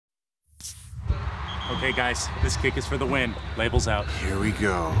Okay, guys, this kick is for the win. Labels out. Here we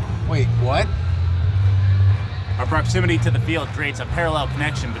go. Wait, what? Our proximity to the field creates a parallel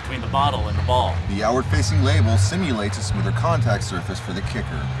connection between the bottle and the ball. The outward-facing label simulates a smoother contact surface for the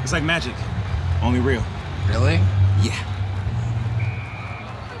kicker. It's like magic, only real. Really? Yeah.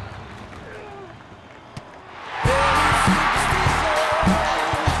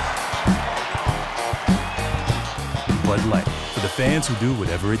 Bud Light, for the fans who do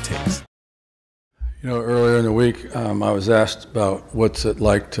whatever it takes. You know, earlier in the week, I was asked about what's it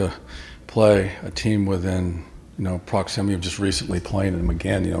like to play a team within, proximity of just recently playing them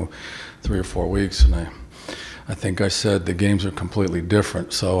again, 3 or 4 weeks. And I think I said the games are completely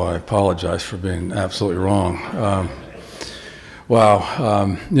different, so I apologize for being absolutely wrong.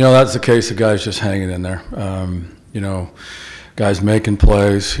 That's the case. The guys just hanging in there. Guys making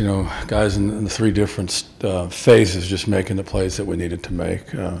plays, guys in the 3 different phases just making the plays that we needed to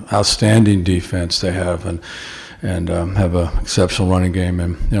make. Outstanding defense they have, and have an exceptional running game.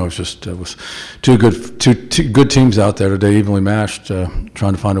 And it was two good teams out there today, evenly matched,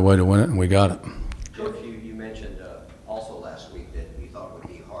 trying to find a way to win it, and we got it. Coach, you mentioned also last week that you thought it would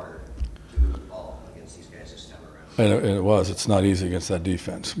be harder to move the ball against these guys this time around. And it was. It's not easy against that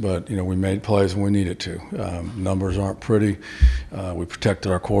defense, but we made plays when we needed to. Numbers aren't pretty. We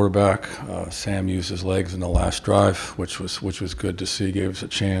protected our quarterback. Sam used his legs in the last drive, which was good to see. Gave us a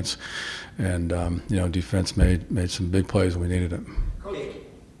chance, and defense made some big plays when we needed it. Coach,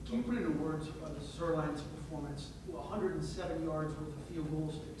 can you put into words the Sirline's performance? 107 yards worth of field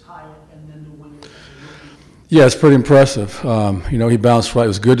goals to tie it and then to win it as a rookie. Yeah, it's pretty impressive. He bounced right. It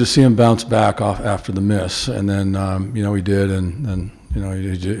was good to see him bounce back off after the miss, and then he did, and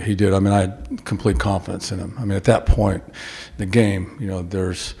he did. I had complete confidence in him. At that point, the game,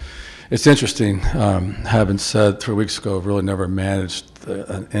 it's interesting. Having said 3 weeks ago, I've really never managed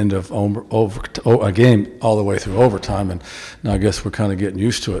an end of a game all the way through overtime, and now I guess we're kind of getting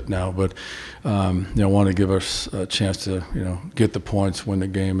used to it now. But want to give us a chance to get the points, win the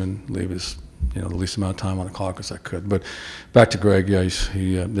game, and leave us the least amount of time on the clock as I could. But back to Greg, yeah,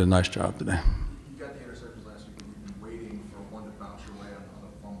 he did a nice job today. You got the interceptions last week, and you've been waiting for one to bounce your way on a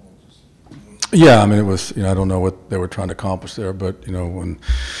fumble. Yeah, it was, I don't know what they were trying to accomplish there, but, when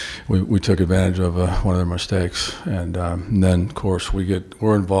we took advantage of one of their mistakes. And then, of course,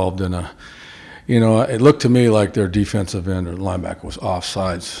 we're involved in it looked to me like their defensive end or linebacker was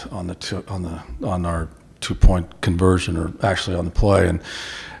offsides on our 2-point conversion, or actually on the play.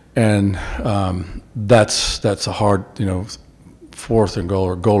 And that's a hard, 4th and goal,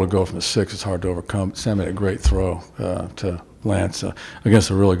 or goal to go from the 6. It's hard to overcome. Sam made a great throw to Lance against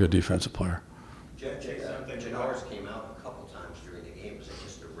a really good defensive player. Janoris came out a couple times during the game. Was it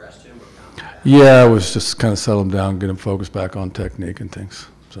just to rest him or down? Yeah, it was just kind of settle him down, get him focused back on technique and things.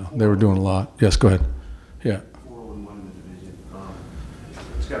 So they were doing a lot. Yes, go ahead. Yeah. 4-1 in the division.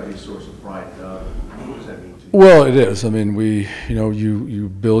 It's got to be a source of pride. What does that mean to you? Well, it is. You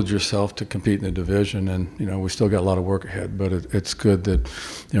build yourself to compete in the division, and we still got a lot of work ahead. But it's good that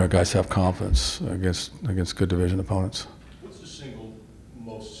our guys have confidence against good division opponents. What's the single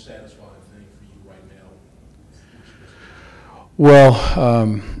most satisfying thing for you right now? Well,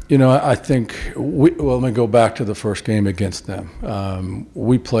 I think let me go back to the first game against them.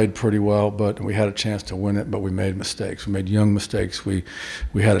 We played pretty well, but we had a chance to win it, but we made mistakes. We made young mistakes. We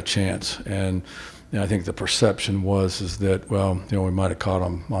had a chance, and I think the perception is that, we might have caught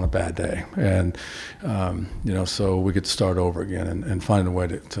them on a bad day, and so we could start over again and find a way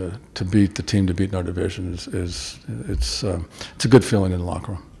to beat the team, to beat in our division. It's a good feeling in the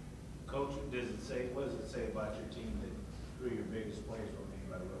locker room. Coach, what does it say about your team that 3 of your biggest plays were made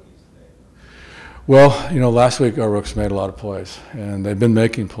by rookies today? Well, last week our rooks made a lot of plays, and they've been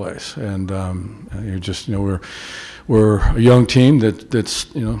making plays, and we're a young team that's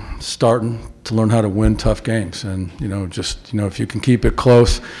starting to learn how to win tough games, and if you can keep it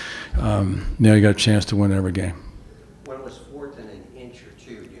close, you got a chance to win every game. When it was 4th and an inch or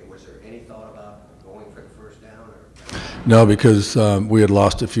 2, was there any thought about going for the first down? Or? No, because we had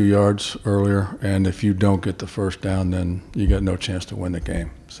lost a few yards earlier, and if you don't get the first down, then you got no chance to win the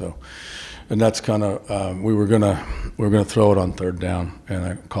game. So, and that's kind of we were gonna throw it on 3rd down, and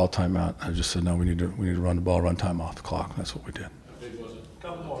I called timeout. I just said no, we need to run the ball, run time off the clock. That's what we did. How big was it?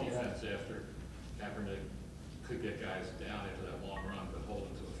 Couple more defense after Kaepernick could get guys down after that long run, but hold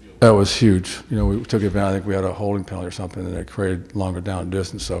them to the field. That was huge. We took advantage. I think we had a holding penalty or something, and it created longer down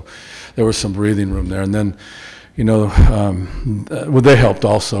distance. So there was some breathing room there, and then. They helped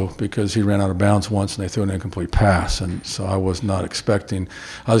also because he ran out of bounds once and they threw an incomplete pass, and so I was expecting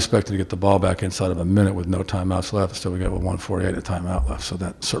to get the ball back inside of a minute with no timeouts left. Instead, we got 1:48 a timeout left, so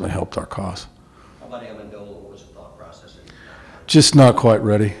that certainly helped our cause. How about Amendola? What was the thought process? Just not quite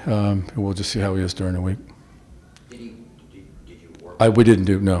ready. We'll just see how he is during the week. Did you work? We didn't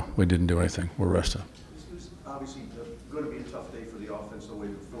do anything. We're resting. It was obviously going to be a tough day for the offense the way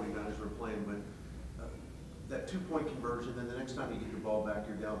the 49ers were playing, but that two-point conversion, then the next time you get the ball back,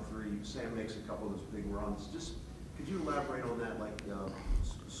 you're down 3. Sam makes a couple of those big runs. Just could you elaborate on that, like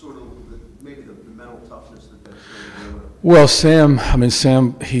sort of maybe the mental toughness that's going to do it? Well, Sam,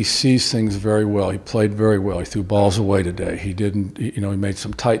 he sees things very well. He played very well. He threw balls away today. He didn't, he made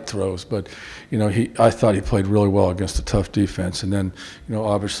some tight throws, but, I thought he played really well against a tough defense. And then,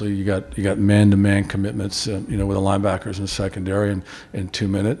 obviously you got man-to-man commitments, with the linebackers in the secondary, and in 2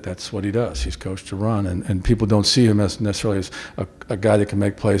 minutes, that's what he does. He's coached to run, and people don't see him as necessarily as a guy that can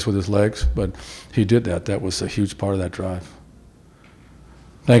make plays with his legs, but he did that. That was a huge part of that drive.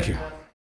 Thank you.